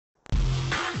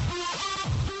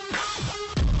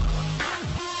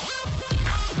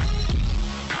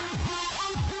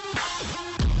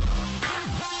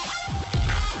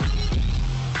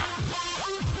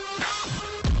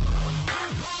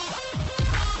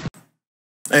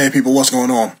Hey people, what's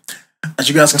going on? As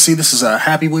you guys can see, this is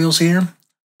Happy Wheels here.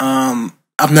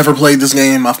 I've never played this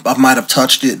game. I might have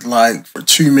touched it like for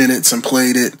 2 minutes and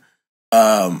played it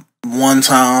one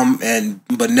time,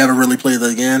 but never really played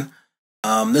it again.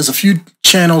 There's a few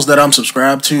channels that I'm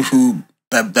subscribed to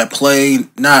that play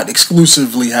not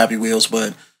exclusively Happy Wheels,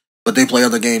 but they play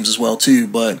other games as well too.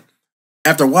 But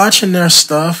after watching their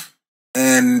stuff,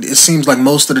 and it seems like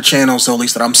most of the channels, at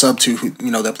least that I'm sub to,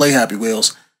 that play Happy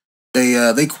Wheels,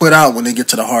 they quit out when they get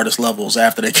to the hardest levels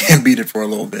after they can't beat it for a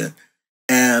little bit.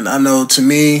 And I know, to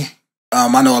me,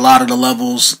 I know a lot of the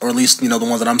levels, or at least the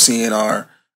ones that I'm seeing, are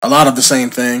a lot of the same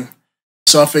thing.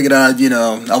 So I figured I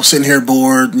was sitting here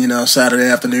bored, Saturday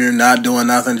afternoon, not doing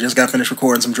nothing, just got finished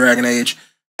recording some Dragon Age,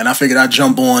 and I figured I'd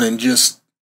jump on and just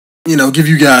give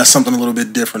you guys something a little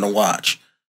bit different to watch.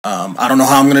 I don't know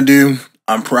how I'm gonna do.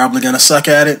 I'm probably gonna suck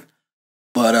at it,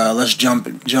 but let's jump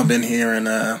in here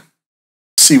and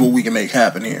see what we can make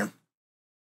happen here.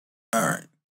 All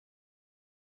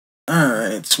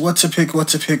right. So what to pick?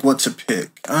 I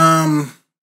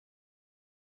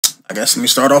guess let me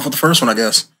start off with the first one. I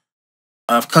guess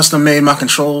I've custom made my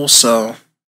controls, so,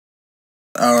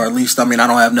 or at least I don't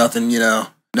have nothing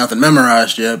nothing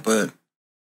memorized yet. But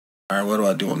all right, what do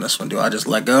I do on this one? Do I just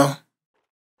let go?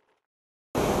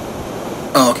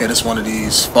 Oh, okay, this is one of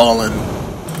these fallen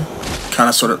kind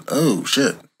of sort of. Oh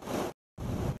shit.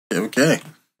 Okay.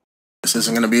 This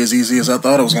isn't going to be as easy as I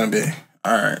thought it was going to be.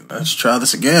 Alright, let's try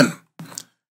this again.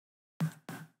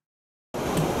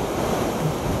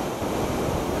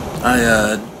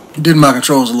 I did my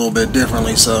controls a little bit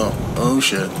differently, so. Oh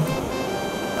shit.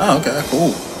 Oh, okay,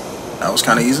 cool. That was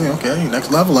kind of easy. Okay,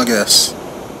 next level, I guess.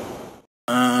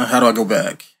 How do I go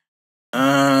back? Do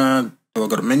I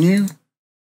go to menu?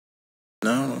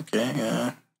 No,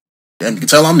 okay. Damn, you can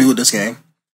tell I'm new at this game.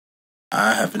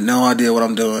 I have no idea what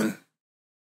I'm doing.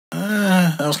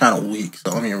 That was kind of weak, so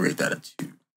let me rate that at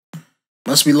 2.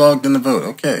 Must be logged in to vote.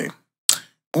 Okay.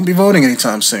 Won't be voting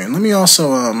anytime soon. Let me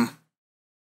also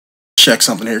check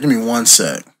something here. Give me 1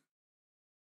 sec.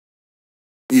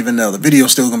 Even though the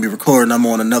video's still going to be recording, I'm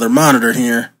on another monitor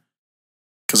here.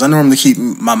 Because I normally keep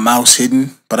my mouse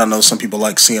hidden, but I know some people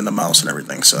like seeing the mouse and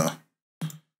everything, so.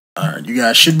 Alright, you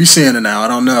guys should be seeing it now. I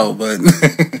don't know, but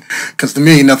because to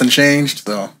me, nothing changed,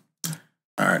 so.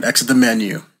 Alright, exit the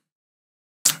menu.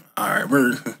 Alright,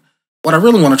 what I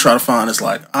really want to try to find is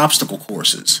like obstacle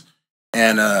courses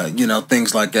and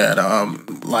things like that.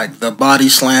 Like the body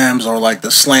slams or like the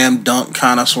slam dunk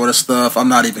kind of sort of stuff. I'm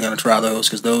not even gonna try those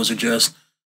because those are just,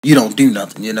 you don't do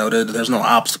nothing, there's no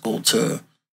obstacle to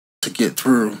get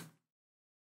through.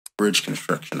 Bridge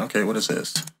construction. Okay, what is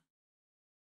this?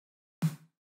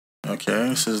 Okay,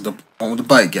 this is the one with the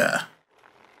bike guy.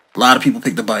 A lot of people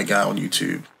pick the bike guy on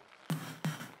YouTube.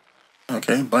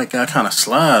 Okay, bike guy kind of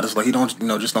slides. It's like he don't,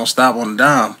 just don't stop on the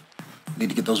dime. Need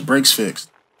to get those brakes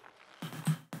fixed.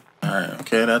 Alright,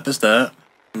 okay, that's that.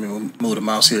 Let me move the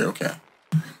mouse here, okay.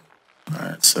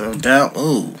 Alright, so down,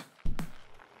 oh.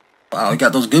 Wow, we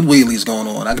got those good wheelies going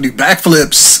on. I can do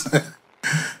backflips.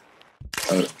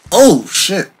 Oh,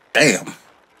 shit, damn.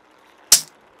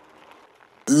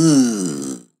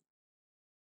 Ugh.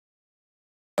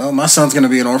 Oh, my son's gonna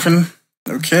be an orphan?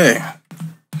 Okay.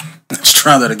 Let's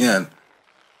try that again.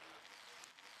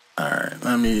 Alright,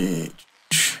 let me.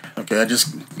 Okay, I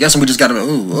just guessing we just gotta.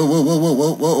 Ooh,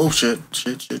 whoa, shit.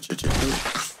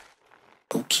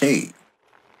 Okay.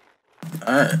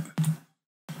 Alright.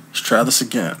 Let's try this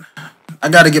again. I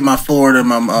gotta get my forward and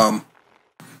my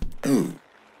ooh.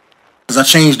 Because I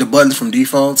changed the buttons from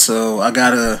default, so I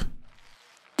gotta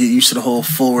get used to the whole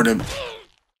forward and.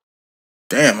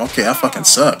 Damn, okay, I fucking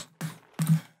suck.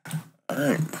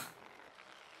 Alright.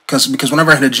 Because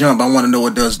whenever I hit a jump, I want to know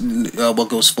what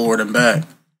goes forward and back.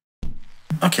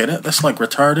 Okay, that's like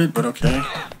retarded, but okay.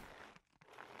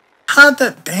 How'd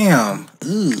that? Damn.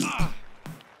 Ooh.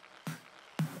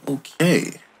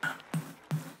 Okay.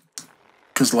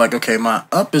 Because okay, my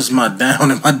up is my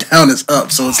down and my down is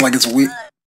up, so it's like it's weird.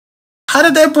 How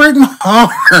did that break my arm?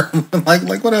 like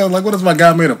what is my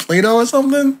guy made of Play-Doh or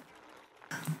something?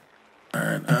 All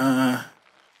right.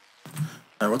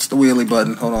 What's the wheelie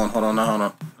button? Hold on.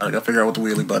 I gotta figure out what the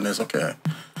wheelie button is. Okay.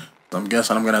 I'm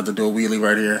guessing I'm gonna have to do a wheelie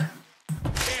right here.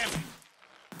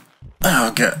 Oh,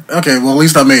 okay. Okay, well, at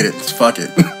least I made it. Fuck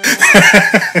it.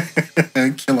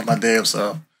 Killing my damn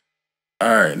self.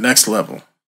 Alright, next level.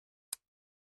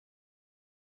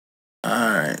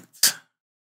 Alright.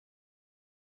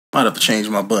 Might have to change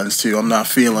my buttons too. I'm not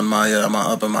feeling my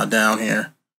up and my down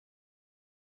here.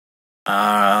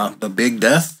 The big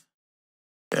death?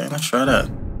 Okay, let's try that.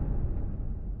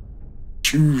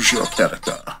 Choose your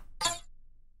character.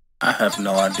 I have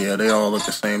no idea. They all look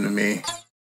the same to me.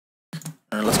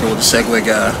 Alright, let's go with the Segway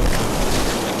guy.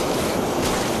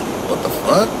 What the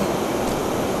fuck?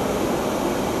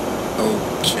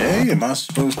 Okay, am I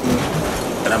supposed to...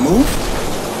 Can I move?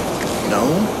 No.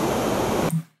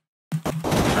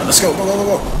 Alright, let's go. Go, go,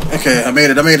 go, go. Okay, I made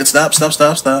it. Stop.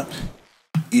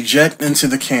 Eject into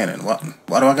the cannon.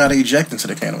 Why do I gotta eject into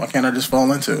the cannon? Why can't I just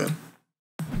fall into it?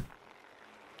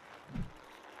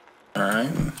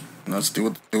 Alright, let's do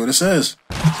what it says.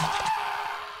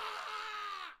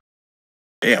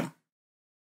 Damn.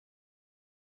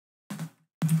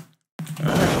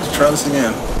 Alright, let's try this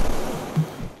again.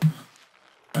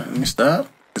 Alright, let me stop.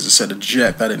 Because it said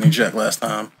eject. I didn't eject last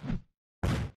time.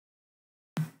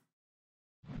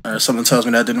 Alright, something tells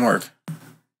me that didn't work.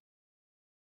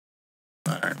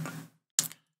 Alright.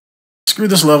 Screw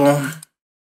this level.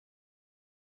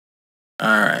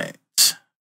 Alright.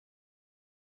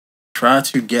 Try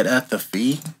to get at the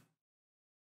fee.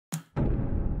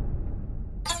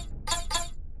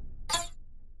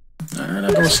 Alright,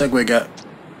 I'll go with Segway guy.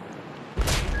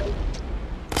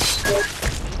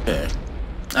 Okay.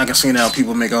 I can see now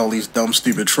people make all these dumb,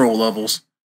 stupid troll levels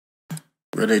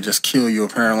where they just kill you,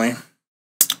 apparently.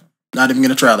 Not even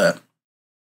gonna try that.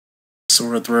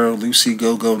 Sword throw, Lucy,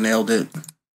 go, nailed it.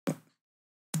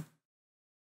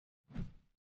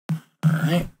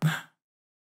 Alright.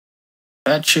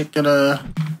 That chick in a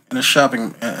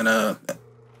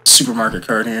supermarket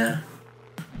cart here.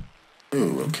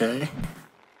 Ooh, okay.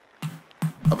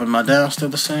 Up and my down still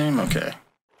the same? Okay.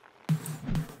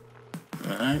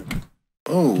 Alright.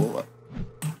 Oh.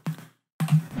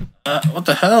 What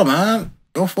the hell, man?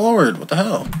 Go forward. What the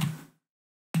hell?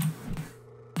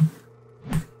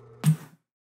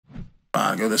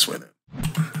 Fine, go this way then.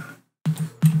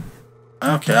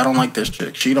 Okay, I don't like this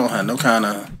chick. She don't have no kind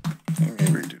of... Let me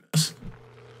redo this.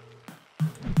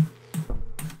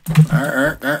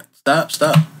 Alright.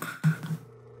 Stop.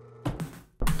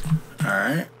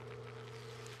 Alright.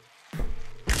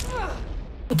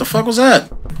 What the fuck was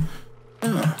that?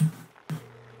 Oh.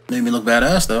 Made me look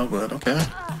badass though, but okay.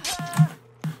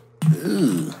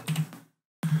 Ooh.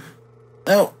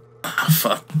 Oh.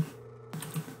 Fuck.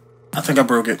 I think I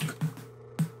broke it.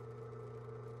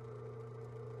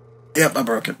 Yep, I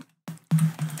broke it.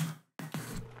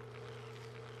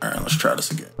 Alright, let's try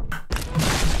this again.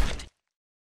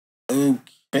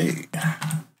 Okay.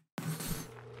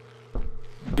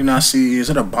 Do not see... Is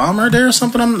it a bomb right there or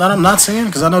something that I'm not seeing?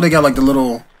 Because I know they got like the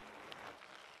little...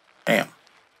 Damn.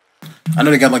 I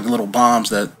know they got like the little bombs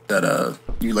that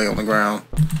you lay on the ground.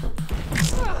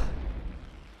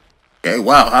 Okay,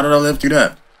 wow. How did I live through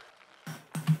that?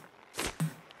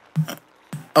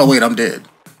 Oh, wait, I'm dead.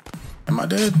 Am I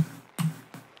dead?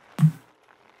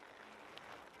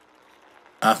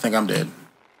 I think I'm dead.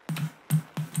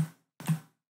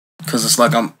 Because it's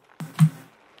like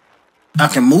I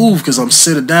can move because I'm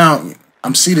seated down,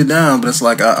 but it's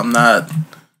like I'm not...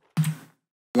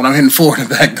 When I'm hitting forward and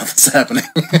back, nothing's happening.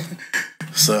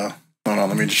 So, hold on,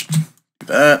 let me just do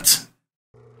that.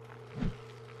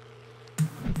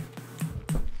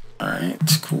 Alright,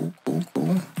 cool.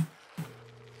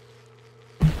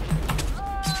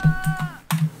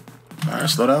 Alright,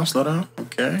 slow down.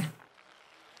 Okay.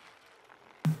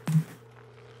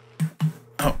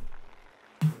 Oh.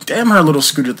 Damn, her little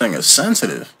scooter thing is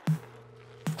sensitive.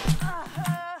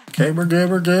 Okay, we're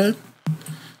good.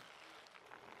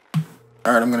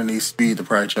 Alright, I'm gonna need speed to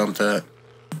probably jump that.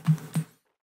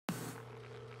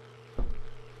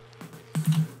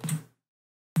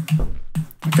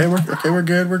 Okay, we're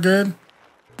good.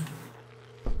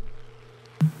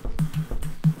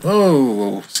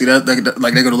 Whoa, see that?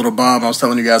 Like they got a little bomb I was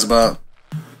telling you guys about.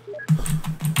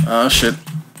 Oh shit.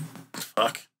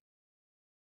 Fuck.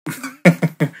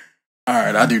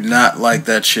 Alright, I do not like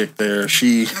that chick there.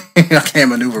 I can't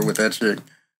maneuver with that chick.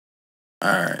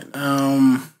 Alright,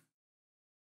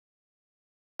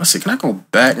 let's see, can I go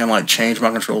back and like change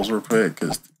my controls real quick?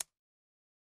 Cause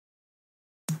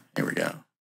here we go.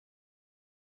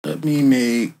 Let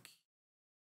me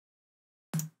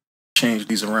change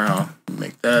these around.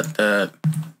 Make that.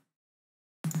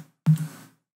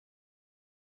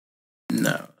 No,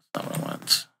 that's not what I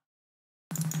want.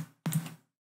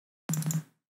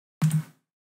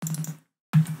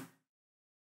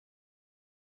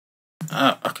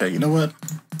 Okay, you know what?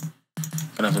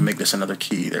 I'm gonna have to make this another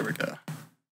key. There we go.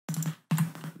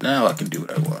 Now I can do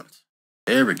what I want.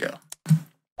 There we go.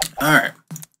 Alright.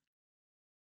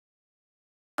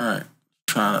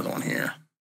 Try another one here.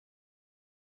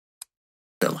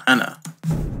 Hannah.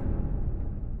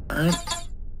 Alright,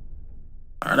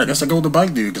 I guess I go with the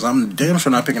bike dude, because I'm damn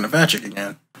sure not picking the fat chick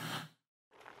again.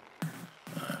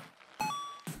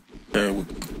 Okay, we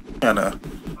kind of.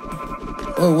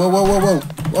 Whoa, whoa, whoa, whoa,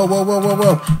 whoa, whoa, whoa, whoa, whoa,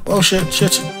 whoa, whoa, shit,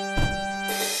 shit.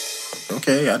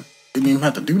 Okay, I didn't even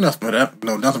have to do nothing for that.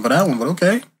 No, nothing for that one, but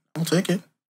okay, I'll take it.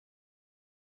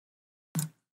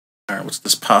 All right, what's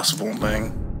this possible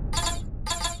thing?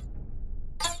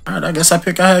 All right, I guess I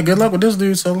had good luck with this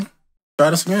dude, so try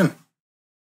this again.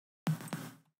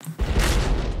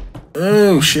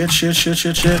 Oh, shit, shit, shit,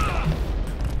 shit, shit.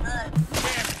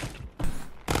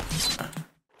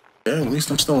 Okay, at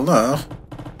least I'm still alive.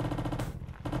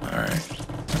 Alright.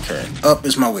 Okay, up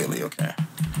is my wheelie, okay.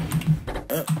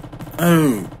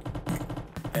 Oh.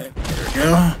 Okay, there we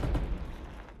go.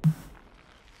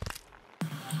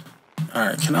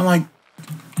 Alright, can I, like...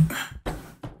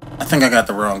 I think I got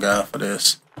the wrong guy for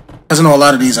this. Because I know a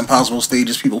lot of these impossible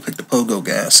stages, people pick the pogo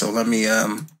guy, so let me,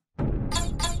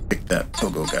 pick that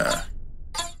pogo guy.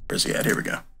 Where's he at? Here we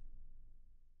go.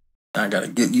 I gotta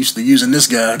get used to using this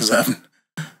guy, because I haven't...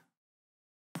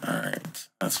 Alright,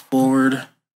 that's forward.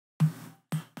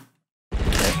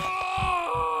 Okay.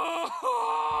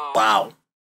 Wow.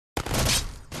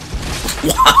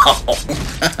 Wow.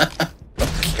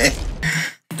 Okay.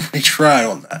 Let me try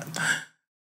on that.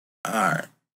 Alright.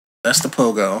 That's the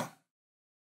pogo.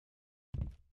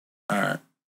 Alright.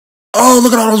 Oh,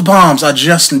 look at all those bombs. I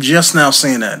just now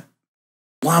seeing that.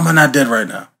 Why am I not dead right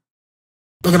now?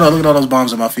 Look at all those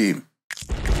bombs at my feet.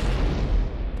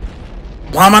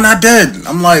 Why am I not dead?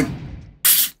 I'm like,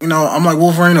 you know, I'm like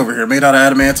Wolverine over here, made out of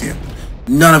adamantium.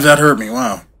 None of that hurt me.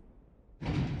 Wow.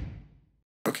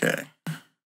 Okay.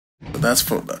 But that's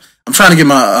for. I'm trying to get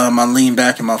my my lean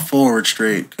back and my forward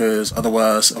straight, because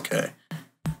otherwise, okay.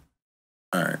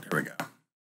 All right, there we go.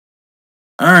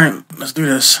 All right, let's do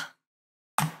this.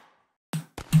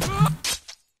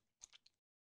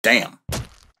 Damn.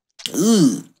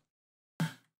 Ooh. All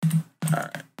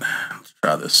right, let's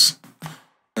try this.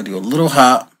 I'm gonna do a little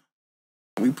hop.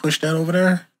 Can we push that over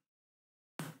there?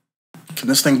 Can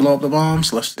this thing blow up the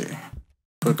bombs? Let's see.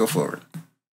 Go forward.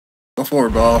 Go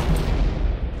forward, ball.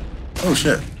 Oh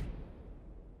shit.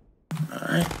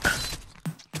 Alright.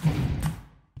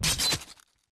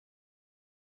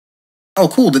 Oh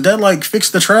cool, did that like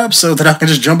fix the trap so that I can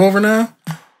just jump over now?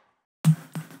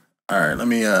 Alright, let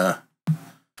me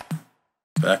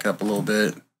back up a little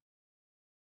bit.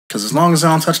 Cause as long as I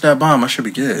don't touch that bomb, I should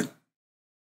be good.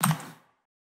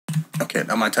 Okay,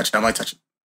 I might touch it.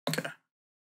 Okay.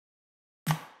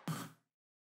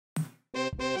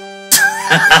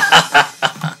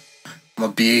 I'm a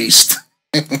beast.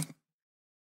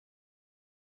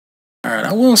 Alright,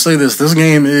 I will say this. This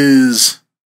game is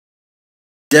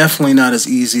definitely not as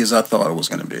easy as I thought it was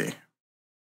going to be.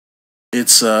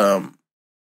 It's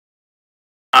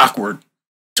awkward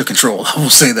to control. I will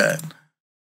say that.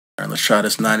 Alright, let's try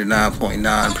this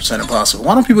 99.9% impossible.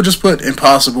 Why don't people just put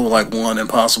impossible like 1,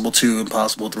 impossible 2,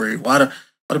 impossible 3? Why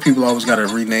do people always got to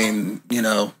rename, you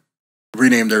know,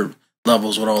 rename their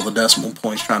levels with all the decimal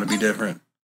points trying to be different?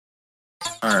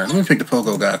 Alright, let me pick the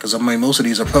pogo guy, because I mean, most of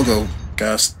these are pogo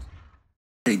guys.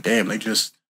 Hey, damn, they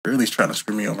just really trying to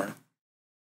screw me over.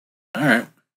 Alright.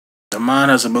 The mine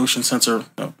has a motion sensor.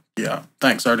 Oh, yeah,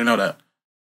 thanks, I already know that.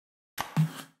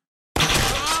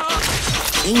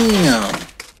 Damn.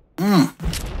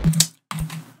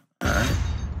 Alright.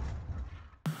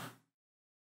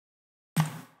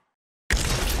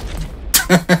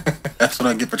 That's what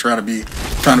I get for trying to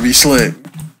be slick.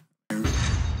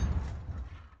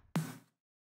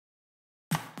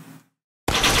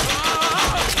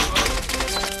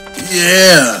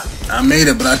 Yeah, I made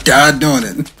it, but I died doing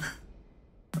it.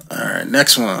 Alright,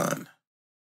 next one.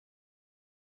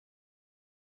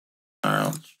 Alright,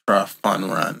 let's try a fun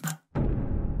run.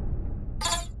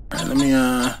 Alright, let me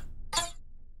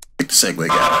pick the Segway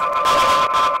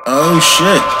guy. Oh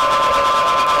shit.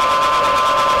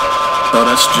 So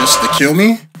that's just to kill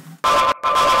me?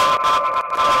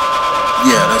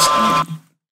 Yeah, that's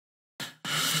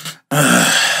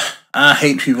I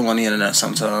hate people on the internet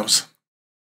sometimes.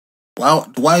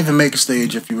 Why even make a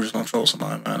stage if you were just gonna troll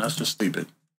somebody, man? That's just stupid.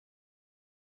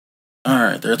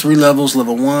 Alright, there are 3 levels.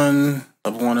 Level 1.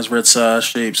 Level 1 is red size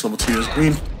shapes. Level 2 is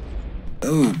green.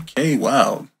 Okay,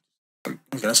 wow. I'm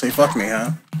gonna say fuck me,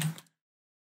 huh?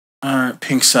 Alright,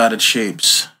 pink-sided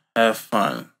shapes. Have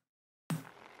fun.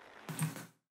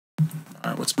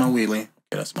 Alright, what's my wheelie? Okay,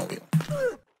 that's my wheelie.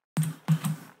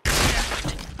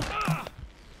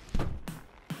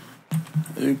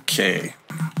 Okay.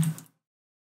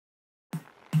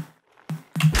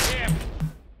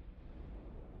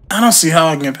 I don't see how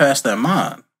I can get past that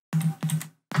mine.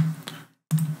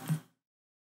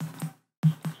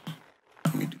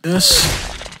 Let me do this.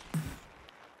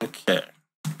 Okay.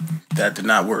 That did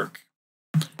not work.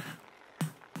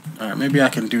 Alright, maybe I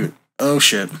can do it. Oh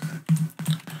shit.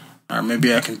 Alright,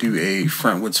 maybe I can do a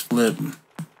frontwards flip.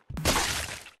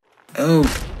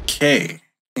 Okay.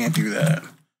 Can't do that.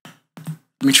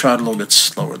 Let me try it a little bit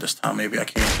slower this time. Maybe I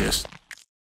can't just...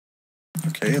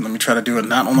 Okay, let me try to do it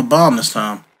not on the bomb this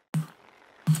time.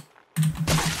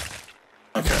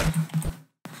 Okay.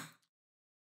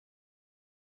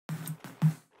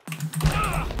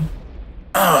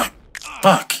 Ah,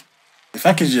 fuck. If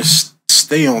I could just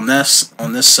stay on this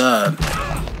side.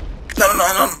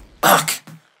 No. Fuck.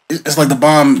 It's like the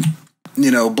bomb,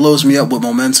 you know, blows me up with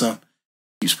momentum.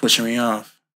 Keeps pushing me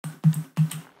off.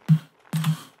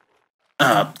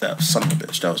 Ah, that son of a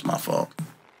bitch. That was my fault.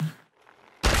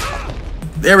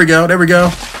 There we go. There we go.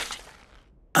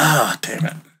 Ah, damn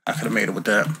it. I could have made it with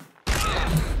that.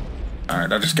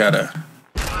 Alright, I just gotta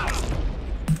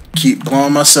keep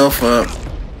blowing myself up.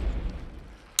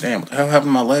 Damn, what the hell happened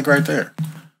to my leg right there?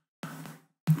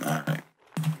 Alright.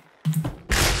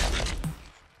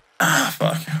 Ah,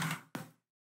 fuck.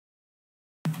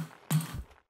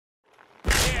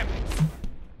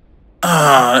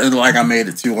 Ah, it's like I made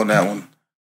it too on that one.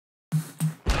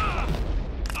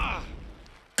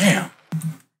 Damn.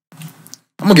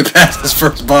 I'm gonna get past this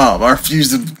first bomb. I refuse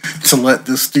to let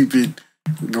this stupid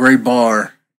gray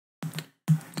bar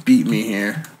beat me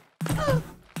here.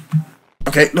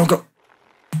 Okay, no, go.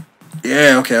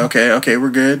 Yeah, okay, we're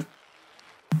good.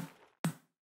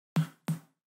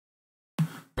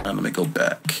 Now let me go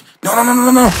back.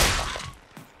 No.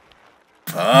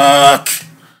 Fuck.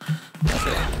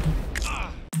 Okay.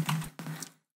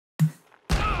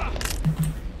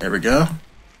 There we go.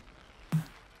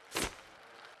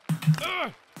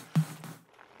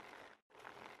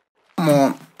 Come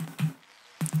on.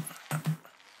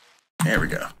 There we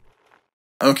go.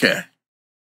 Okay.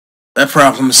 That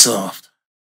problem is solved.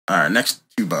 Alright, next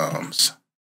 2 bombs.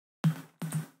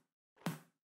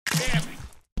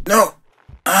 No!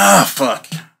 Ah, fuck.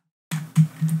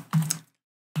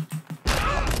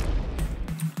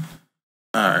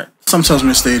 Alright. Some tells me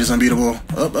the stage is unbeatable.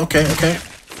 Oh, okay.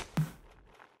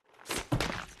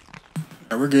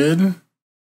 Alright, we're good.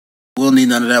 We'll need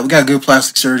none of that. We got good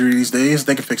plastic surgery these days.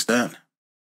 They can fix that.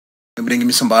 Maybe they can give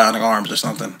me some bionic arms or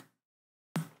something.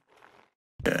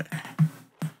 Okay.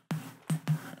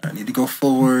 I need to go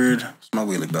forward. It's my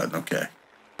wheelie button. Okay.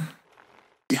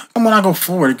 Yeah, how come when I go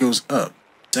forward, it goes up?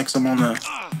 Next, I'm on the...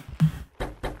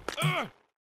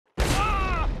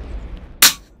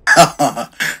 I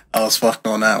was fucked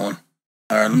on that one.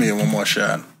 Alright, let me get one more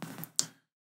shot.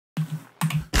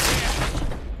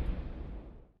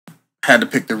 Had to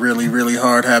pick the really, really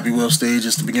hard Happy Wheel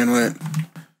stages to begin with.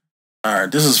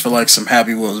 Alright, this is for like some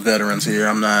Happy Wheels veterans here.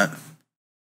 I'm a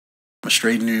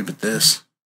straight noob at this.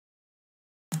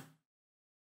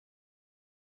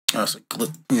 That's a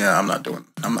glitch. Yeah, I'm not doing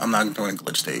a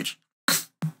glitch stage.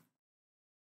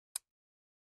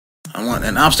 I want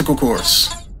an obstacle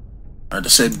course. I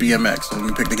just said BMX, so let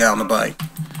me pick the guy on the bike.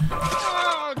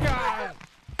 Oh, God.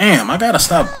 Damn, I gotta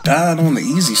stop dying on the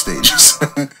easy stages.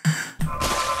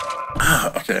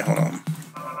 Okay, hold on.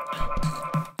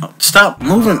 Oh, stop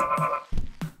moving.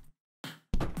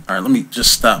 Alright, let me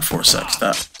just stop for a sec.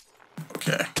 Stop.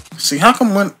 Okay. See, how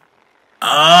come when...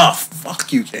 Ah,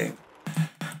 fuck you, King.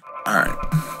 Alright.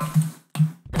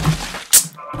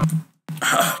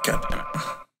 God damn it.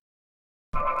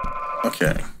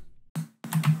 Okay.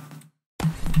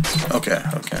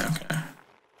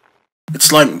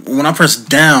 It's like when I press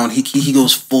down, he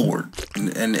goes forward,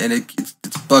 and it's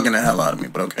bugging the hell out of me.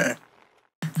 But okay,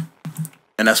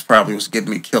 and that's probably what's getting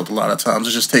me killed a lot of times.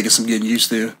 It's just taking some getting used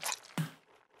to.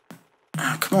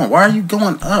 Come on, why are you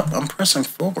going up? I'm pressing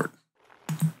forward.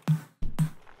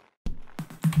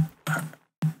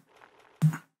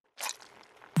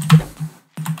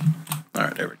 All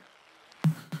right, there we go.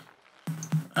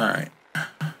 All right.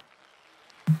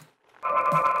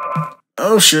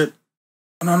 Oh shit.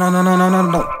 No.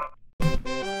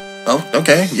 Oh,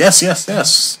 okay. Yes.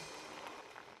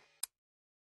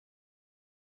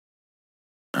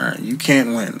 Alright, you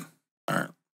can't win.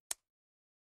 Alright.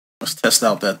 Let's test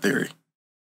out that theory.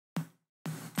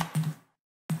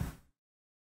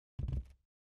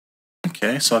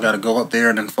 Okay, so I gotta go up there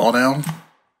and then fall down.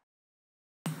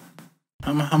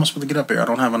 How am I supposed to get up there? I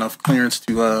don't have enough clearance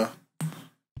to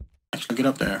actually get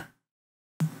up there.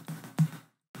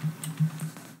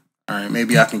 Alright,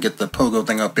 maybe I can get the pogo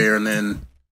thing up there and then,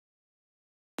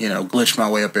 you know, glitch my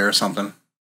way up there or something.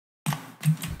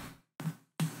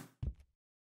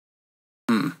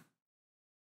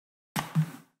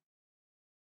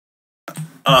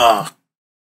 Oh.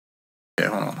 Okay,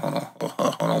 hold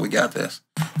on we got this.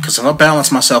 Because if I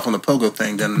balance myself on the pogo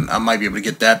thing, then I might be able to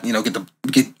get that, you know, get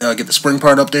the spring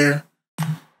part up there.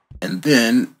 And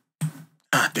then,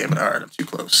 damn it, alright, I'm too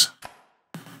close.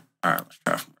 Alright, let's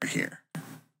try from right here.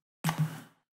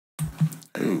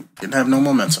 Ooh, didn't have no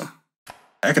momentum.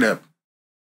 Back it up.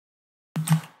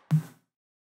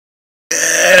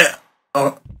 Yeah.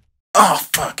 Oh,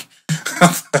 fuck. I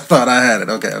thought I had it.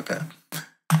 Okay.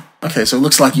 Okay, so it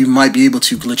looks like you might be able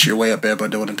to glitch your way up there by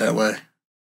doing it that way.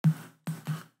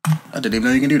 I didn't even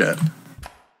know you can do that.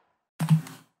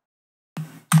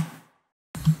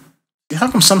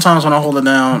 How come sometimes when I hold it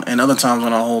down and other times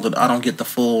when I hold it, I don't get the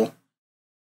full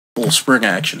spring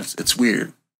action? It's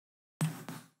weird.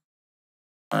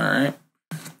 Alright,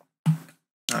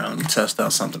 let me test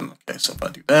out something. Okay, so if I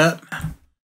do that.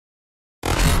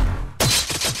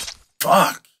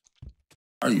 Fuck.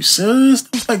 Are you serious?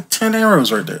 There's like 10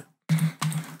 arrows right there.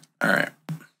 Alright.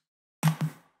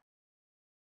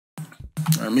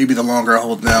 Or maybe the longer I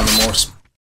hold down, the more...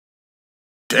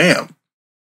 Damn.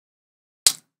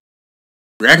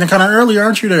 Reacting kind of early,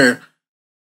 aren't you there?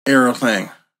 Arrow thing.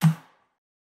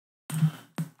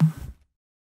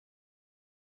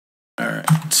 Alright.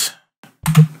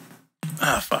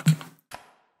 Fuck.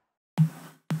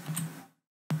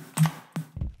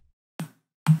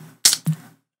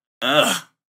 Ugh.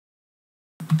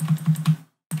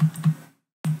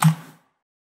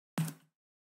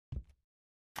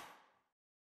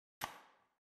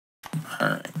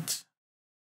 Alright.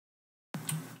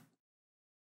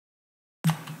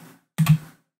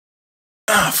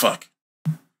 Fuck.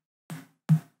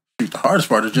 Shoot, the hardest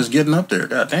part is just getting up there.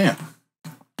 God damn.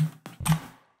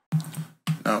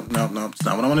 No, it's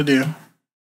not what I want to do.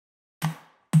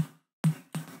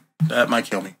 That might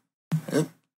kill me. Oop.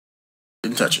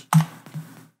 Didn't touch it.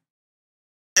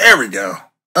 There we go.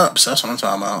 Ups, that's what I'm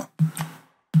talking about.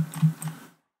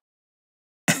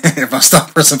 If I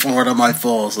stop pressing forward, I might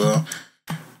fall, so...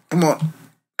 Come on.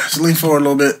 Just lean forward a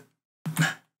little bit.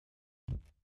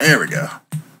 There we go.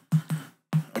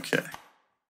 Okay.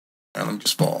 Now let me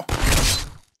just fall.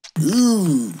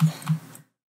 Ooh.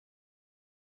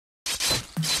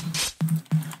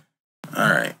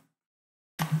 Alright.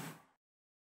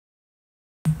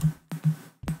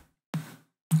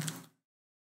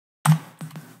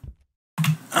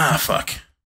 Fuck.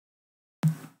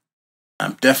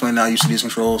 I'm definitely not used to these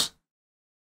controls.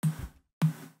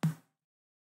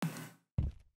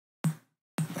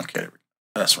 Okay,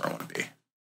 that's where I want to be.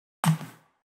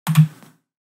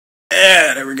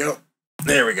 Yeah, there we go.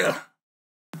 There we go.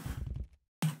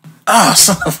 Oh,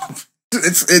 son of a...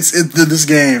 This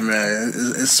game, man,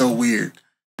 it's so weird.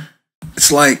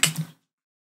 It's like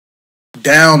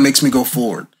down makes me go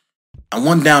forward. I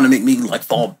want down to make me like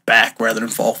fall back rather than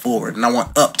fall forward, and I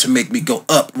want up to make me go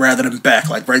up rather than back.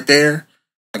 Like right there,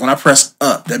 like when I press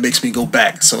up, that makes me go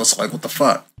back. So it's like, what the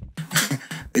fuck?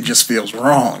 It just feels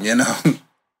wrong, you know?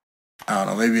 I don't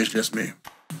know. Maybe it's just me.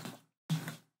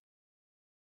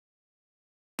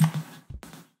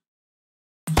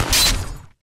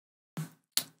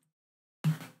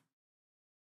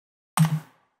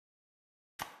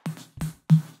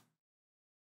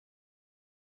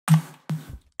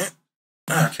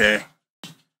 Okay.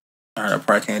 Alright, I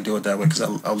probably can't do it that way because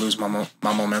I'll lose my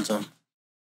momentum.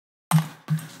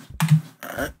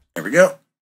 Alright, here we go.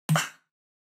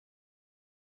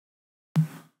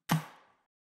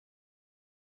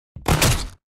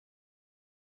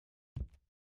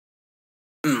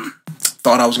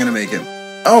 Thought I was gonna make it.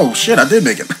 Oh shit, I did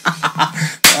make it.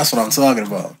 That's what I'm talking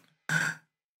about.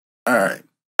 Alright.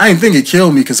 I didn't think it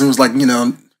killed me because it was like, you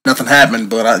know, nothing happened,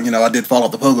 but I did fall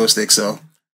off the pogo stick, so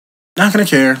not gonna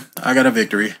care. I got a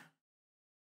victory.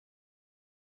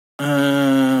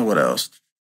 What else?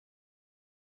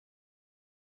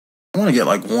 I want to get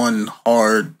like one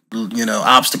hard,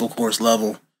 obstacle course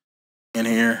level in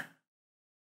here.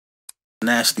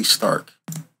 Nasty Stark.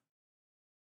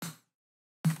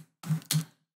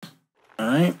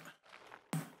 Alright.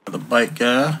 The bike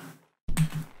guy.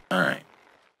 Alright.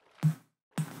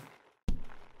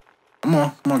 Come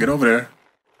on, get over there.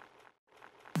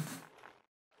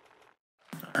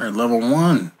 Alright, level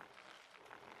 1.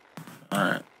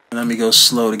 Alright, let me go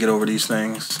slow to get over these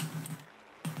things.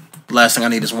 Last thing I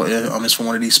need is for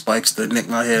one of these spikes to nick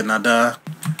my head and I die.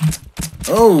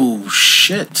 Oh,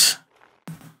 shit.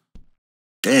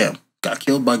 Damn, got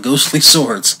killed by ghostly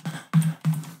swords.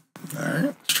 Alright,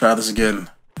 let's try this again.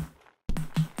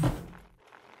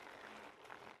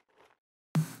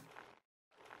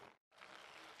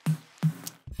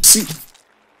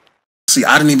 See,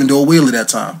 I didn't even do a wheelie that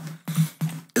time.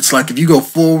 It's like if you go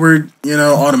forward,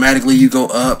 automatically you go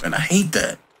up, and I hate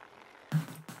that.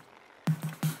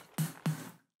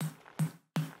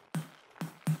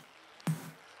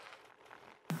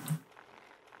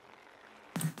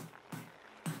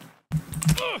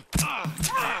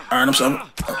 Alright, I'm sorry.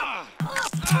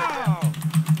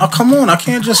 Oh, come on, I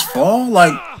can't just fall?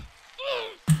 Like,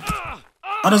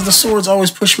 why does the swords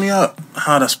always push me up?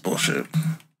 Ah, that's bullshit.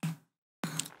 I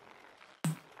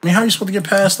mean, how are you supposed to get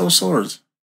past those swords?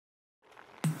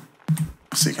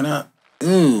 Let's see, can I?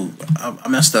 Ooh, I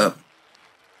messed up.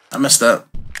 I messed up.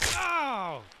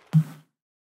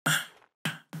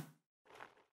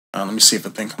 Let me see if the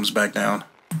thing comes back down.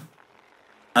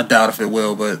 I doubt if it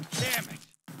will, but...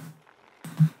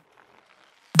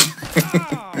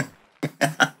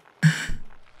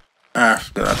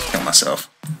 Good, I have to kill myself.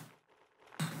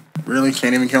 Really?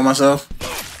 Can't even kill myself?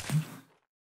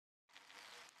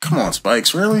 Come on,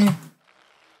 Spikes, really?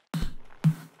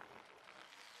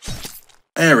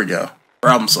 There we go.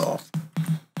 Problem solved.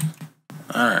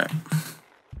 Alright.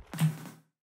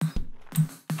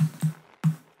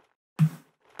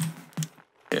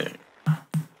 Okay.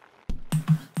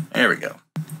 There we go.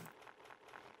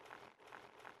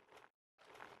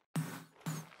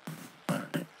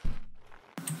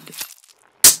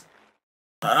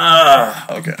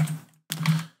 Alright. Okay.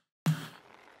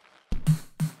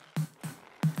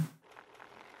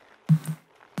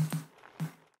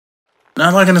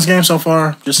 Not liking this game so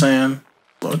far. Just saying.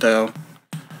 Slow it down.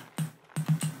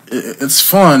 It's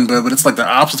fun, but it's like the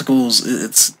obstacles.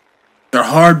 They're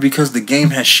hard because the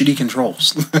game has shitty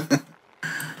controls.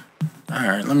 All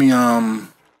right, let me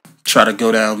try to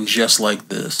go down just like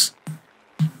this.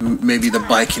 Maybe the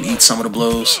bike can eat some of the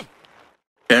blows.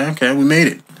 Okay, we made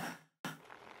it.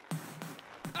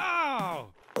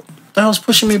 The hell's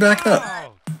pushing me back up?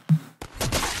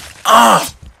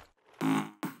 Ah!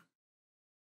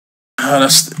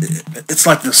 It's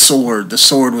like the sword. The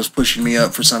sword was pushing me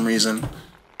up for some reason.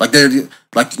 Like they're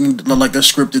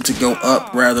scripted to go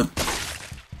up rather.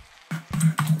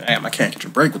 Damn, I can't get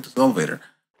your break with this elevator.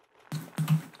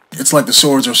 It's like the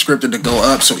swords are scripted to go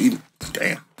up, so even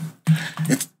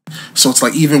it's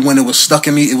like even when it was stuck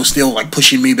in me, it was still like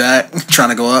pushing me back, trying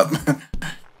to go up,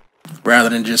 rather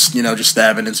than just just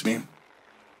stabbing into me.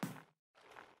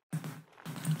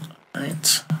 All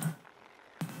right.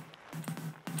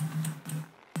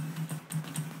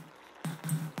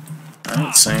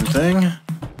 Alright, same thing.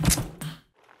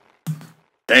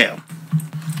 Damn.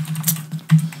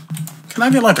 Can I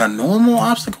get like a normal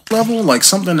obstacle level? Like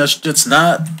something that's just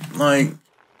not like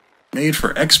made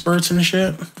for experts and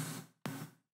shit?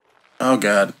 Oh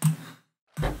god.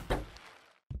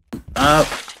 I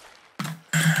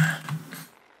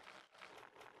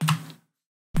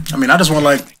mean, I just want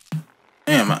like,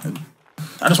 damn, I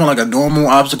just want like a normal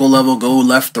obstacle level, go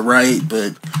left to right,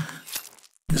 but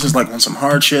this is like on some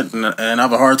hard shit, and I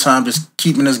have a hard time just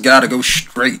keeping this guy to go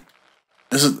straight.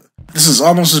 This is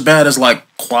almost as bad as like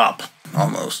Quap,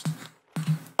 almost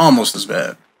as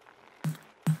bad.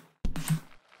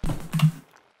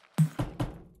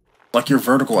 Like your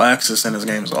vertical axis in this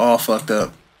game is all fucked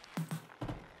up.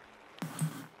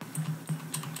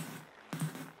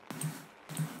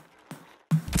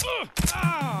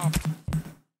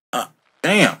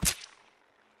 Damn.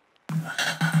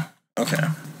 Okay.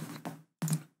 Let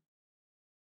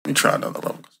me try another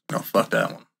level. No, fuck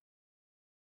that one.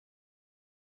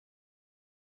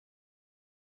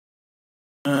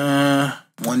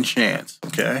 One chance.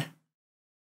 Okay.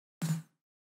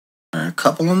 Alright,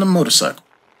 couple on the motorcycle.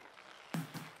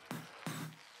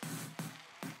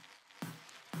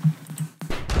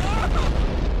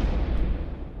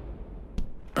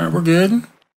 Alright, we're good.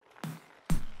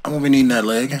 I won't be needing that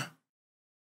leg.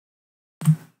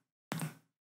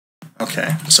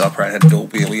 Okay, so I probably had to dual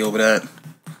wheelie over that.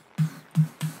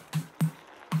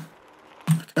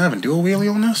 Can I have a dual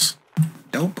wheelie on this?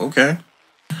 Nope, okay.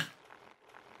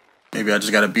 Maybe I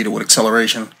just gotta beat it with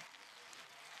acceleration.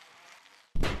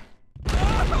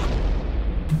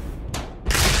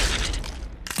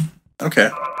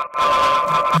 Okay.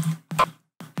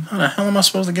 How the hell am I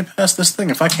supposed to get past this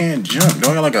thing if I can't jump? Do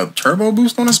I got like a turbo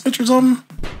boost on this bitch or something?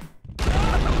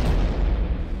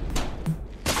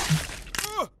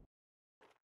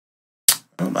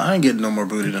 Oh, I ain't getting no more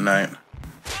booty tonight.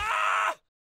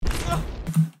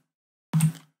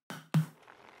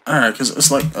 Alright, because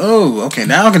it's like, oh, okay,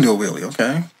 now I can do a wheelie,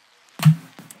 okay.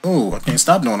 Oh, I can't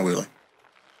stop doing a wheelie. Let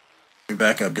me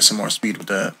back up, get some more speed with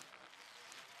that.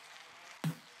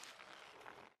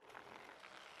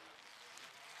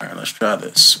 Alright, let's try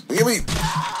this. Wheelie!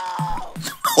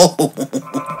 Oh!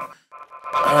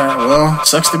 Alright, well,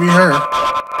 sucks to be her.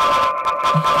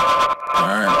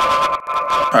 Alright.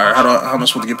 Alright, how am I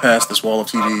supposed to get past this wall of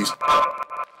TVs?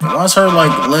 Why is her,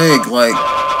 like, leg, like,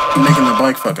 making the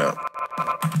bike fuck up?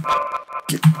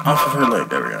 Get off of her leg.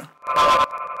 There we go.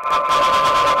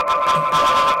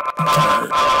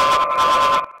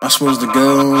 supposed to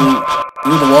go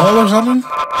through the wall or something?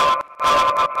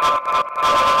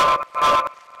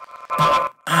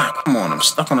 Ah, come on, I'm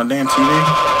stuck on a damn TV.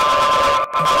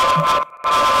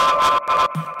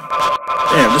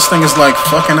 Damn, this thing is like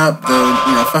fucking up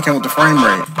the, fucking with the frame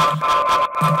rate.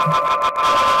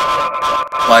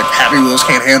 Like Happy Wheels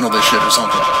can't handle this shit or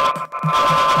something.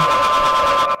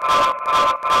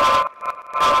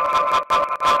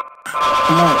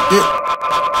 Come on, get.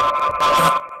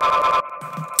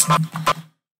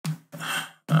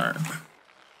 Alright.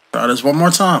 Try this one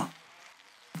more time.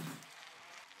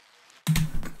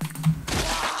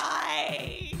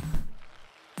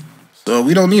 So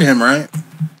we don't need him, right?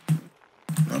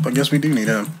 Nope, I guess we do need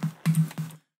him.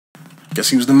 Guess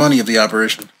he was the money of the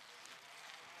operation.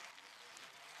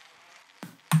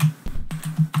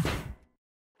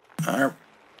 Alright.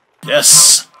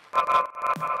 Yes.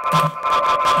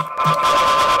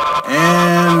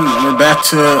 And we're back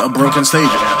to a broken stage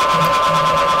again.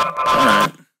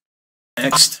 Alright.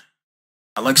 Next.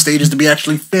 I like stages to be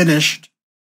actually finished.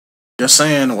 Just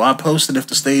saying, why post it if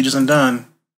the stage isn't done?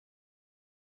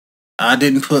 I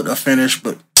didn't put a finish,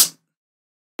 but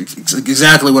it's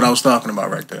exactly what I was talking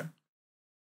about right there.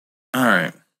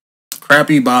 Alright.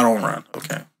 Crappy bottle run.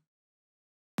 Okay.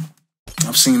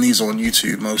 I've seen these on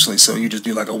YouTube mostly, so you just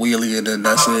do like a wheelie and then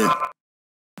that's it.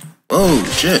 Oh,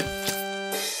 shit.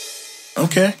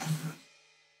 Okay.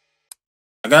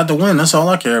 I got the win. That's all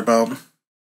I care about.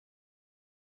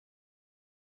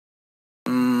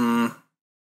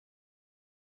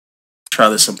 Try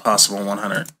this impossible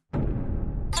 100.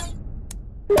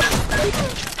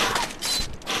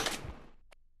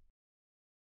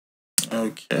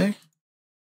 Okay. I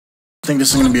think this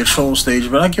is going to be a troll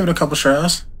stage, but I'll give it a couple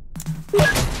tries.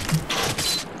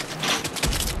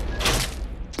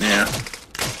 Yeah.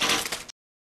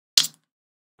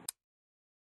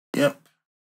 Yep.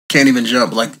 Can't even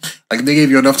jump. Like if they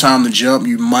gave you enough time to jump,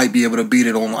 you might be able to beat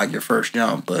it on like your first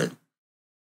jump, but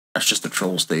that's just a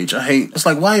troll stage. I hate. It's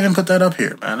like, why even put that up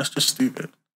here, man? That's just stupid.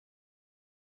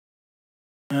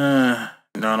 No,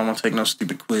 I don't want to take no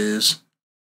stupid quiz.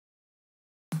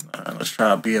 Let's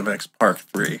try BMX Park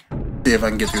 3. See if I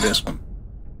can get through this one.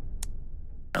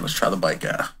 Let's try the bike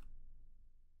guy.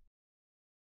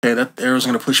 Okay, that arrow's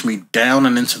going to push me down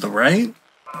and into the right.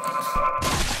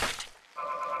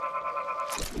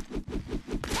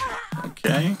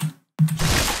 Okay.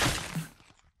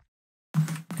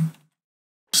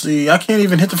 See, I can't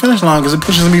even hit the finish line because it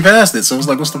pushes me past it. So it's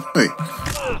like, what's the point?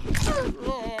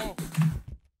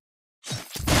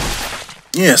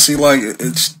 Yeah, see, like,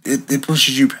 it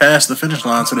pushes you past the finish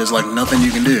line, so there's, like, nothing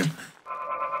you can do.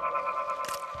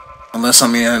 Unless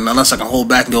I can hold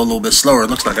back and go a little bit slower. It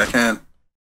looks like I can.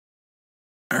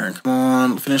 Alright, come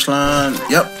on, finish line.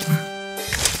 Yep.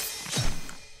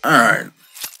 Alright.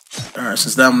 Alright,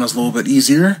 since that one was a little bit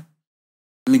easier,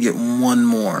 let me get one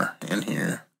more in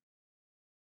here.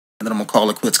 And then I'm gonna call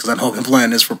it quits, because I know I've been playing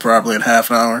this for probably a half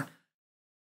an hour.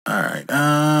 Alright,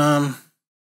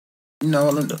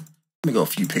 let me go a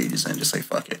few pages and just say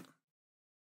fuck it.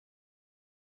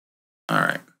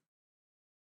 Alright.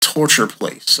 Torture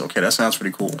place. Okay, that sounds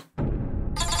pretty cool.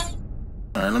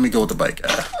 Alright, let me go with the bike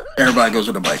guy. Everybody goes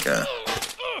with the bike guy.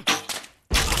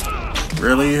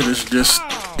 Really? This is just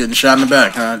getting shot in the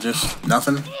back, huh? Just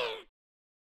nothing?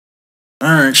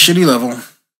 Alright, shitty level.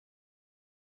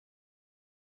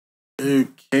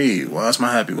 Okay, why is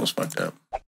my Happy Wheels fucked up?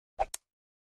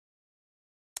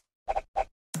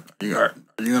 Are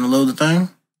you gonna load the thing?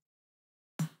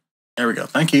 There we go.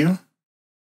 Thank you.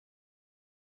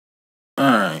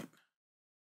 Alright.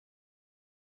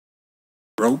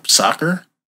 Rope soccer.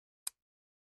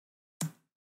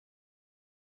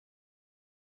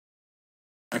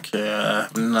 Okay, I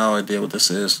have no idea what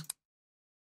this is.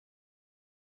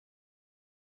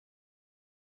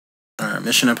 Alright,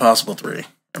 Mission Impossible 3.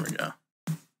 There we go.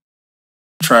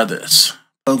 Try this.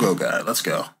 Pogo guy, let's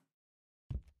go.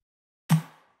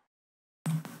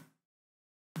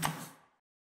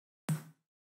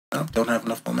 Oh, don't have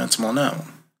enough momentum on that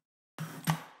one.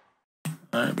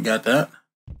 Alright, we got that.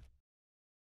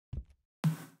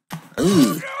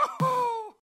 Ooh.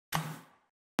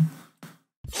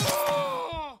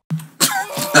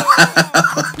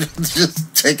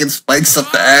 Just taking spikes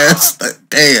up the ass.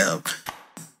 Damn.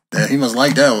 Yeah, he must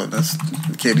like that one. That's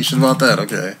can't do shit about that.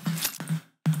 Okay.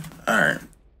 Alright.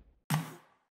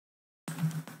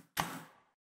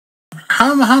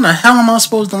 How the hell am I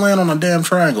supposed to land on a damn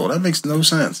triangle? That makes no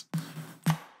sense.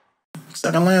 So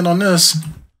I can land on this.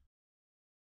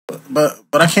 But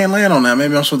I can't land on that.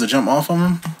 Maybe I'm supposed to jump off of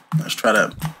him? Let's try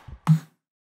that.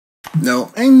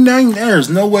 No. There's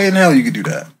no way in hell you could do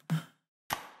that.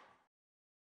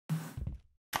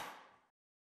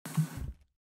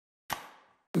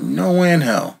 No way in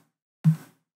hell.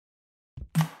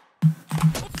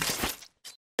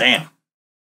 Damn.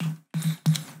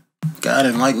 God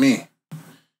didn't like me.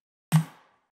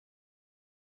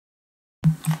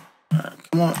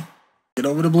 Alright, come on. Get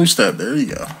over the blue step. There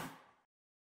you go.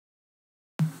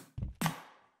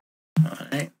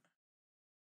 Alright.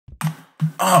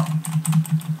 Oh.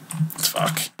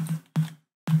 Fuck.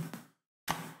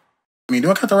 I mean,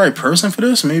 do I got the right person for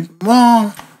this? Maybe.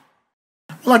 Well,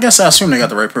 I guess I assume they got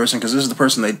the right person because this is the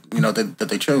person they, you know, that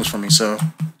they chose for me. So.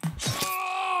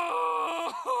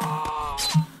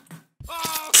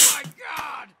 Oh my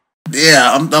God!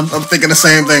 Yeah, I'm thinking the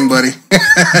same thing, buddy.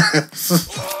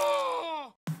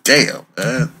 Damn,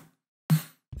 man.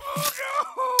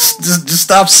 Just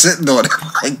stop sitting on it.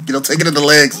 Like, you know, take it in the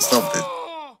legs or something.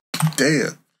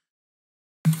 Damn.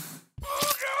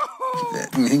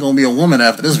 He gonna be a woman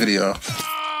after this video.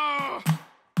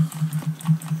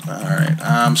 Alright,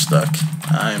 I'm stuck.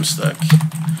 I am stuck.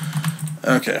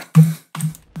 Okay.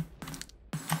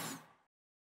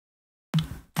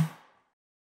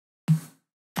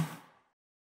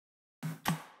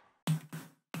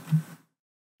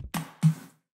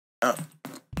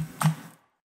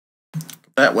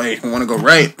 That way, we want to go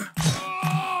right.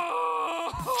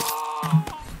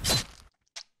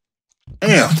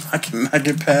 Damn, I cannot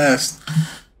get past.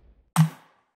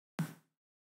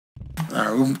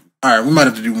 Alright, we might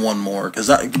have to do one more because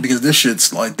this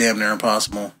shit's like damn near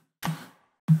impossible.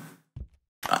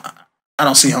 I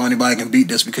don't see how anybody can beat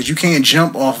this because you can't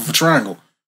jump off of a triangle.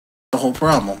 The whole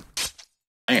problem.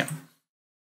 Damn.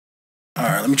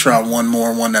 Alright, let me try one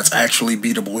more, one that's actually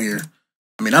beatable here.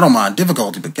 I mean, I don't mind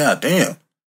difficulty, but goddamn.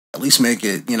 At least make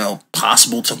it, you know,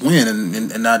 possible to win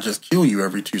and not just kill you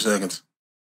every 2 seconds.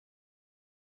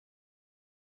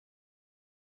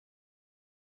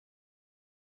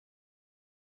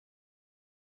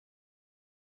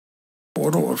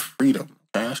 Portal of Freedom.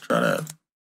 Okay, let's try that.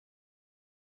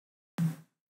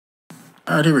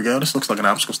 Alright, here we go. This looks like an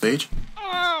obstacle stage.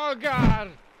 Oh God!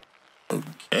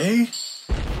 Okay.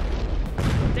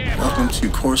 Damn. Welcome to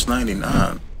course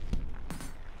 99.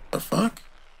 The fuck?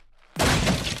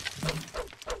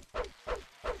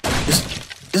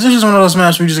 This is just one of those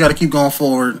maps where you just gotta keep going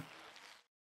forward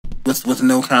with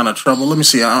no kind of trouble. Let me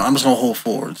see. I'm just gonna hold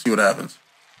forward, see what happens.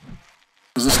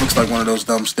 Because this looks like one of those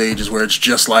dumb stages where it's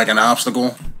just like an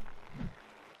obstacle.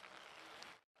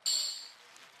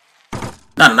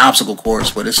 Not an obstacle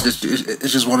course, but it's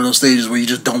just one of those stages where you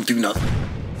just don't do nothing.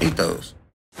 Hate those.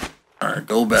 Alright,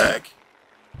 go back.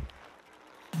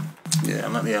 Yeah,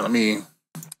 let me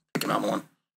pick another one.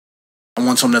 I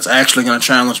want something that's actually going to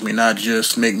challenge me, not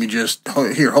just make me just...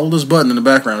 Here, hold this button and the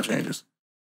background changes.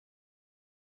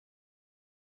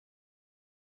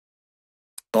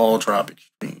 Ball drop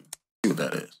extreme. See what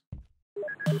that is.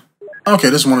 Okay,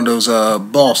 this is one of those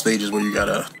ball stages where you got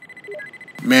to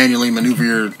manually maneuver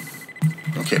your...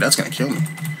 Okay, that's going to kill me.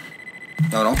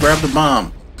 No, don't grab the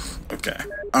bomb. Okay.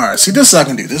 Alright, see, this is what I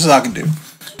can do. This is what I can do.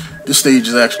 This stage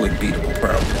is actually beatable,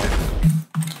 probably.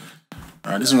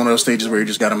 Alright, this is one of those stages where you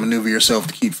just gotta maneuver yourself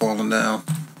to keep falling down.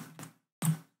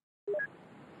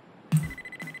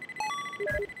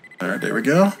 Alright, there we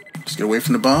go. Just get away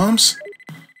from the bombs.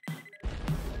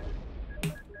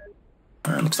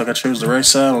 Alright, looks like I chose the right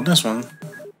side on this one.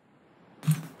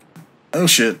 Oh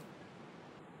shit.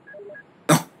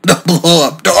 Oh, don't blow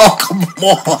up. Oh, come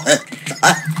on.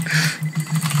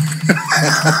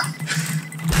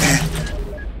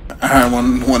 Alright,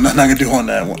 one nothing I can do on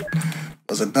that one.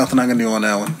 Wasn't nothing I can do on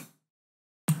that one.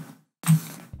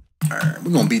 Alright,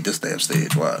 we're gonna beat this damn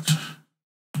stage, watch.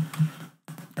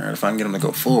 Alright, if I can get him to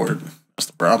go forward, that's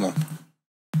the problem.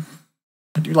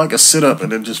 I do like a sit-up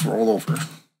and then just roll over.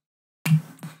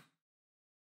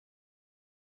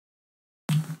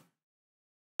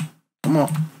 Come on.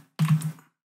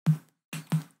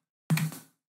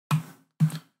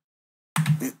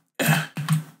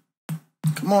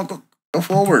 Come on, go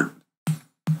forward.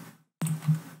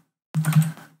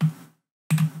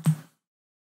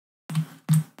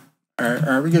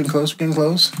 Alright, we're getting close, we're getting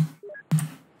close.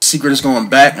 Secret is going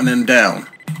back and then down.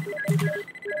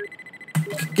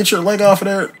 Get your leg off of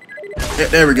there. Yeah,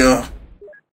 there we go.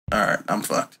 Alright, I'm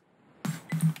fucked.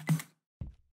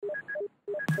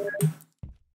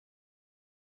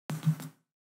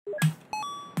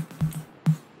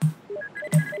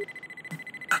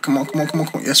 Come on, come on, come on,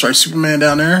 come on. That's right, Superman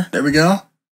down there. There we go.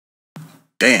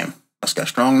 Damn, that's got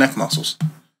strong neck muscles.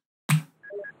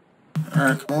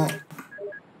 Alright, come on.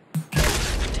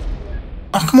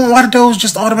 Oh, come on, why did those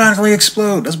just automatically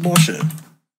explode? That's bullshit.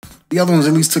 The other ones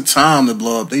at least took time to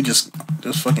blow up. They just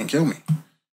fucking kill me.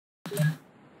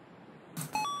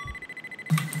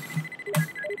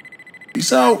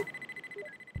 Peace out.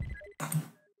 Oh,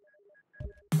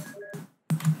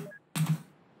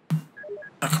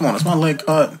 come on, is my leg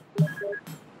caught?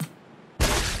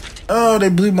 Oh, they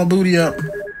blew my booty up.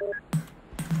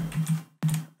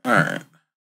 Alright.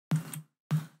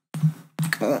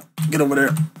 Come on, get over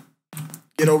there.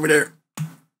 Get over there.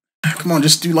 Come on,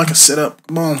 just do like a sit-up.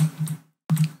 Come on.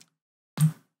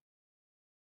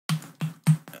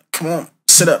 Come on,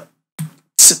 sit up.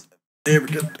 Sit. There we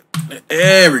go.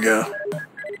 There we go.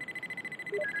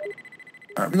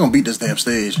 Alright, we're gonna beat this damn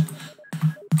stage.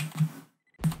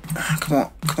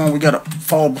 Come on, we gotta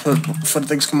fall before the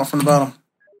things come up from the bottom.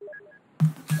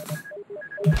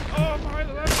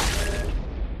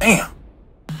 Damn.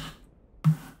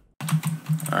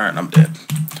 Alright, I'm dead.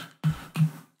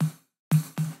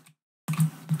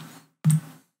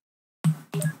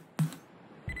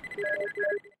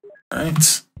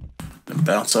 Alright. Then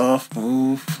bounce off,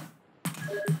 move.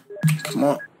 Come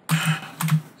on.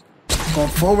 Going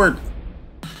forward.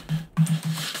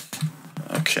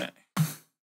 Okay.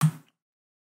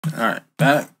 Alright,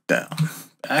 back down.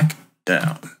 Back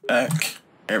down. Back.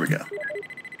 There we go.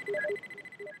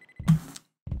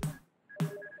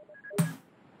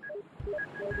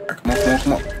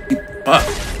 Come on.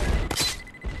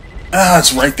 Ah,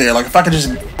 it's right there. Like, if I could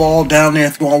just fall down there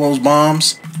through all those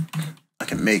bombs, I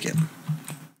can make it.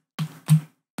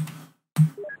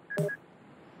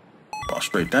 Fall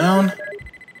straight down.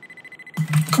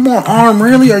 Come on, arm,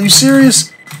 really? Are you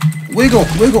serious? Wiggle.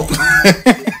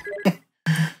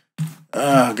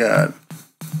 Oh, God.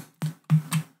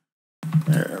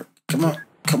 There. Come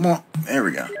on. There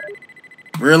we go.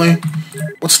 Really?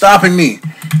 What's stopping me?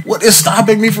 What is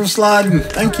stopping me from sliding?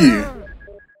 Thank you.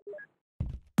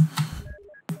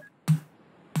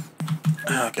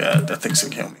 Oh, God. That thing's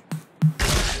gonna kill me.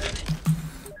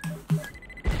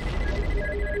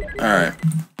 Alright.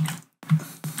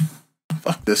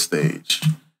 Fuck this stage.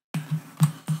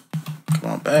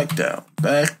 Come on, back down.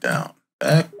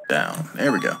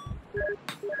 There we go.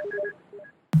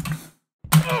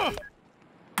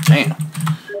 Damn.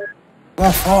 Come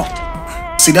on, fall.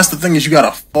 See, that's the thing, is you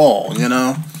gotta fall, you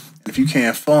know? And if you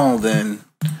can't fall, then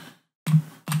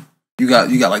you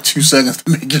got like 2 seconds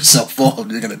to make yourself fall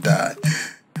and you're gonna die.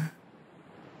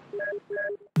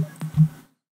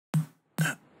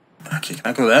 Okay, can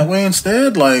I go that way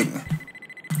instead? Like,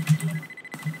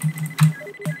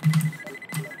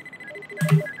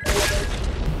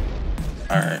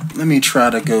 alright, let me try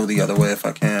to go the other way if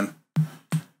I can.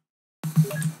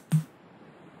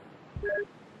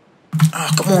 Oh,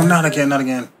 come on, not again.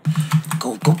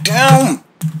 Go down!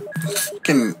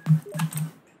 Fucking...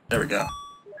 There we go.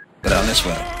 Go down this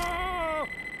way.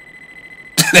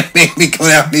 That made me go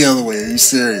down the other way. Are you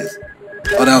serious?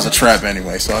 Oh, that was a trap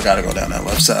anyway, so I gotta go down that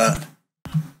left side.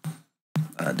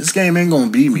 Alright, this game ain't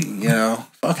gonna beat me, you know?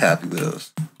 Fuck Happy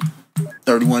Wheels.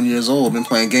 31 years old, been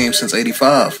playing games since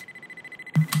 85.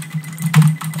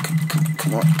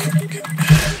 Come on.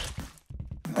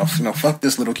 Oh, you know, fuck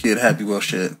this little kid Happy Wheel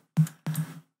shit.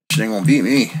 Shit ain't gonna beat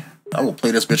me. I will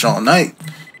play this bitch all night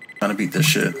trying to beat this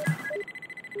shit.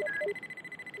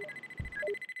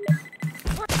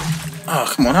 Oh,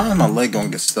 come on. How is my leg gonna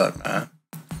get stuck, man?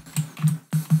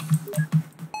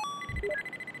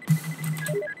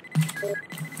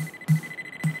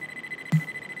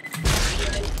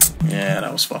 Yeah,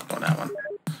 that was fucked on that one.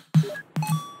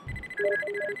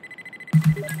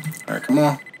 Alright, come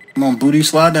on. Come on, booty,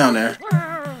 slide down there.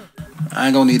 I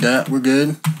ain't gonna need that. We're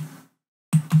good.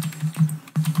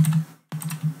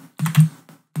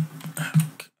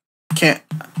 Can't.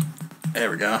 There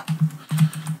we go.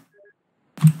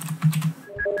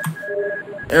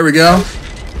 There we go.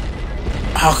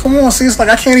 Oh, come on. See, it's like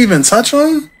I can't even touch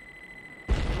them.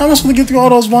 How am I supposed to get through all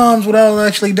those bombs without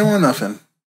actually doing nothing?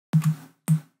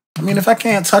 I mean, if I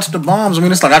can't touch the bombs, I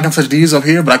mean, it's like I can touch these up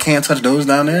here, but I can't touch those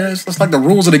down there. It's like the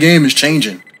rules of the game is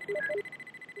changing.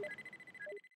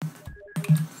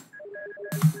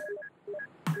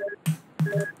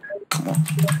 Come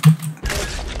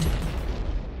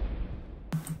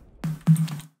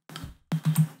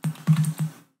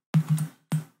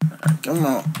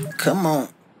on. Come on.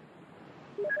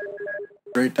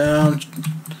 Straight down.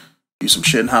 Do some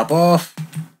shit and hop off.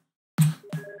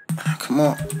 Come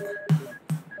on.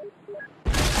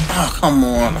 Oh, come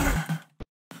on.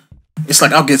 It's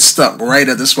like I'll get stuck right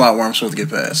at the spot where I'm supposed to get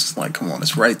past. It's like, come on,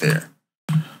 it's right there.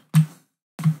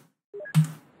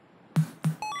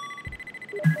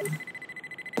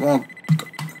 Come on.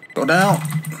 Go down.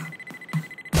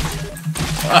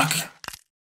 Fuck.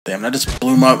 Damn, that just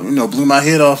blew my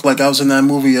head off like I was in that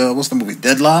movie, what's the movie,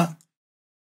 Deadlock?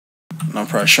 And I'm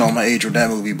probably showing my age with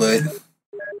that movie, but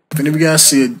if any of you guys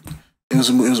see it,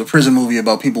 it was a prison movie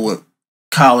about people with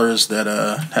collars that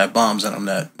had bombs in them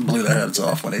that blew their heads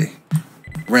off when they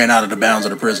ran out of the bounds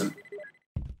of the prison.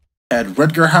 Had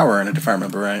Rutger Hauer in it, if I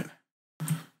remember right.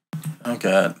 Oh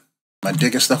god, my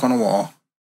dick is stuck on the wall.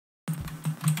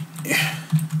 Yeah.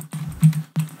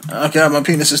 Oh god, my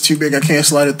penis is too big. I can't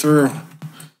slide it through.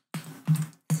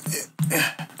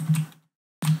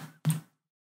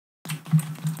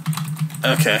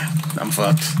 Okay, I'm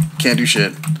fucked. Can't do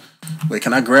shit. Wait,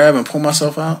 can I grab and pull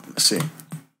myself out? Let's see.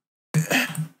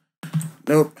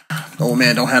 Nope. Old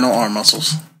man don't have no arm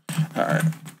muscles. Alright.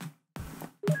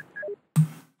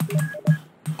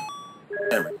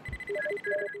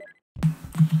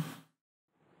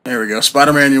 There we go.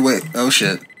 Spider-Man, your way. Oh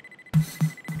shit.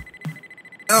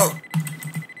 No.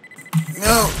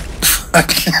 No.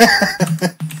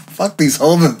 Fuck these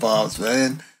homing bombs,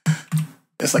 man.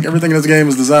 It's like everything in this game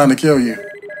is designed to kill you.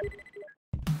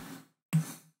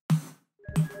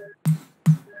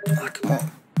 Oh, come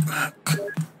on.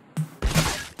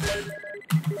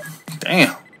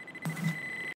 Damn.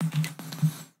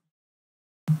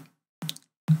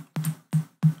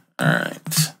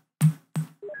 Alright.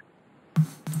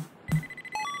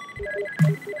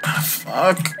 Ah,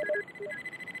 fuck.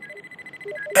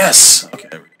 Yes. Okay.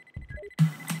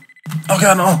 Oh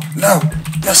god, no. No.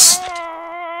 Yes.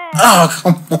 Oh,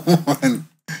 come on.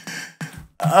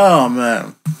 Oh,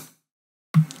 man.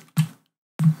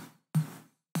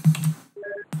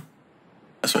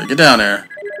 That's right. Get down there.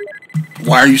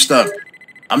 Why are you stuck?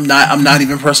 I'm not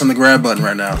even pressing the grab button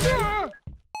right now.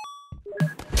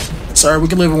 Sorry, we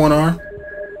can live with one arm.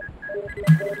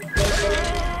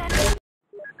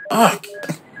 Fuck.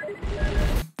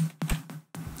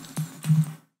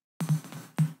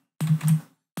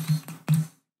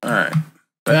 Alright.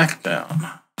 Back down.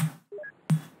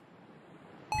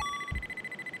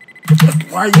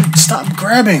 Why are you stop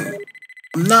grabbing?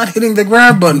 I'm not hitting the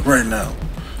grab button right now.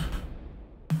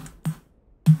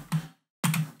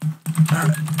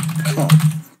 Alright, come on.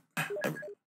 There we go.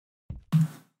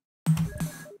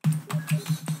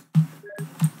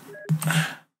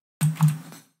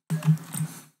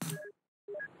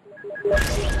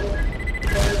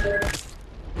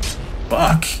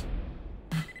 Fuck.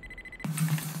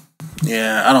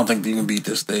 Yeah, I don't think you can beat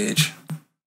this stage.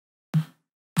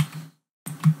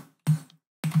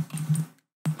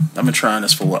 I've been trying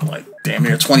this for what, like, damn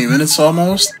near 20 minutes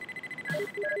almost?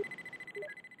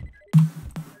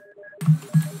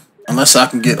 Unless I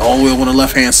can get all the way on the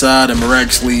left-hand side and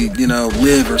miraculously, you know,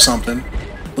 live or something.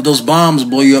 But those bombs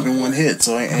blow you up in one hit,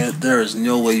 so there is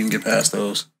no way you can get past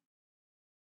those.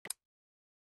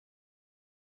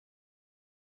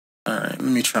 Alright,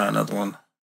 let me try another one.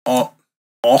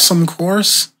 Awesome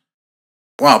course?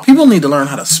 Wow, people need to learn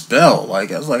how to spell.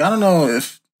 Like, I was like, I don't know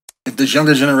if this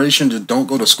younger generation just don't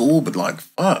go to school, but like,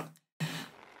 fuck.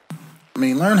 I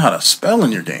mean, learn how to spell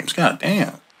in your games. God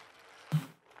damn.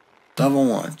 Double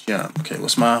one, jump. Okay,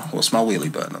 what's my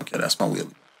wheelie button? Okay, that's my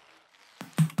wheelie.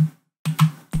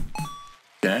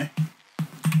 Okay.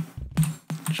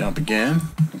 Jump again.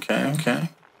 Okay, okay.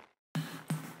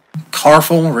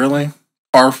 Carful, really?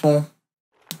 Carful.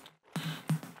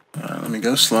 Let me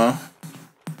go slow.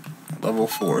 Level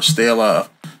 4, stay alive.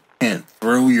 And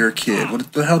throw your kid.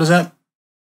 What the hell does that?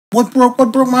 What broke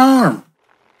my arm?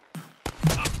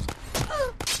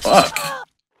 Fuck.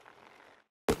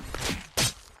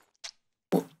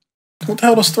 What the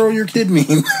hell does throw your kid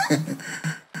mean?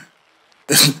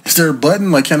 Is there a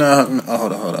button? Like, can I? Oh,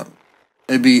 hold up.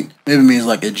 Maybe it means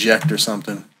like eject or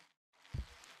something.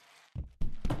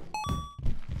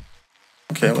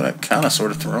 Okay, well that kind of sort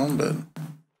of threw him, but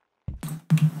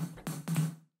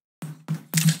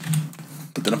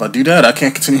then if I do that, I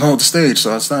can't continue on with the stage,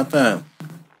 so it's not that.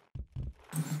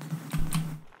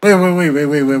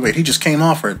 Wait. He just came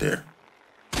off right there.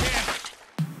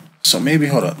 So maybe,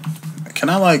 hold up. Can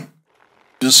I, like,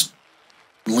 just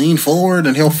lean forward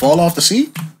and he'll fall off the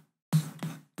seat?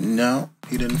 No,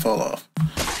 he didn't fall off.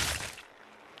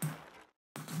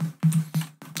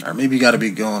 Alright, maybe you gotta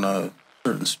be going a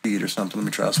certain speed or something. Let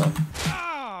me try something.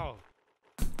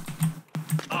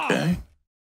 Okay.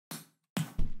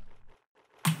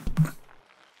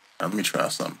 Let me try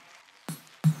something.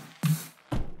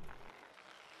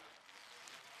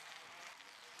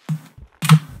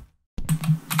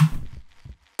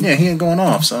 Yeah, he ain't going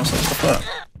off, so I was like, what the fuck?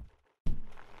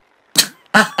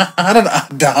 How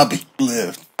did Dobby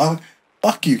live?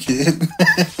 Fuck you, kid.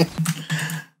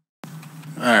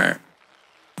 Alright.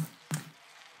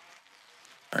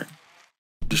 Alright.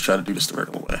 Just try to do this the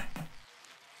regular way.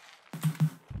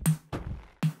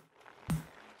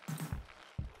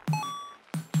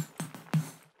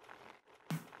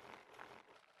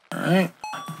 Alright.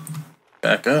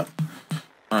 back up.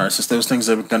 Alright, since those things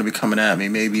are going to be coming at me,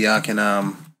 maybe I can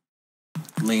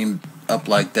lean up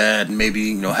like that and maybe,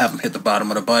 you know, have them hit the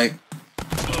bottom of the bike.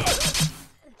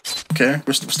 Okay,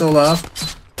 we're still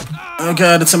alive. Oh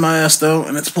god, it's in my ass though,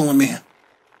 and it's pulling me.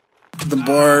 The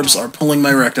barbs are pulling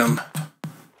my rectum.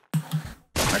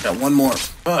 I got one more.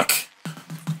 Fuck.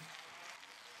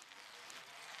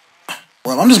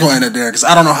 Well, I'm just going to end it there because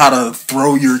I don't know how to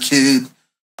throw your kid.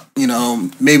 You know,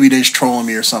 maybe they're just trolling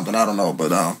me or something. I don't know,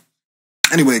 but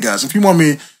anyway, guys, if you want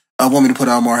me to put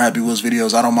out more Happy Wheels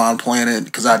videos, I don't mind playing it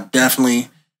because I definitely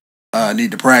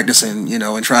need to practice and, you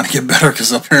know, and trying to get better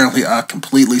because apparently I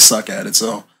completely suck at it.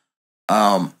 So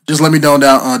just let me know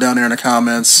down there in the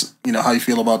comments, you know, how you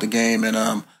feel about the game. And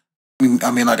I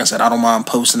mean, like I said, I don't mind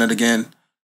posting it again,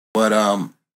 but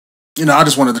you know, I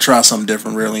just wanted to try something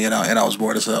different, really, and I was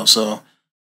bored as hell. So,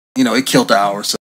 you know, it killed the hour. So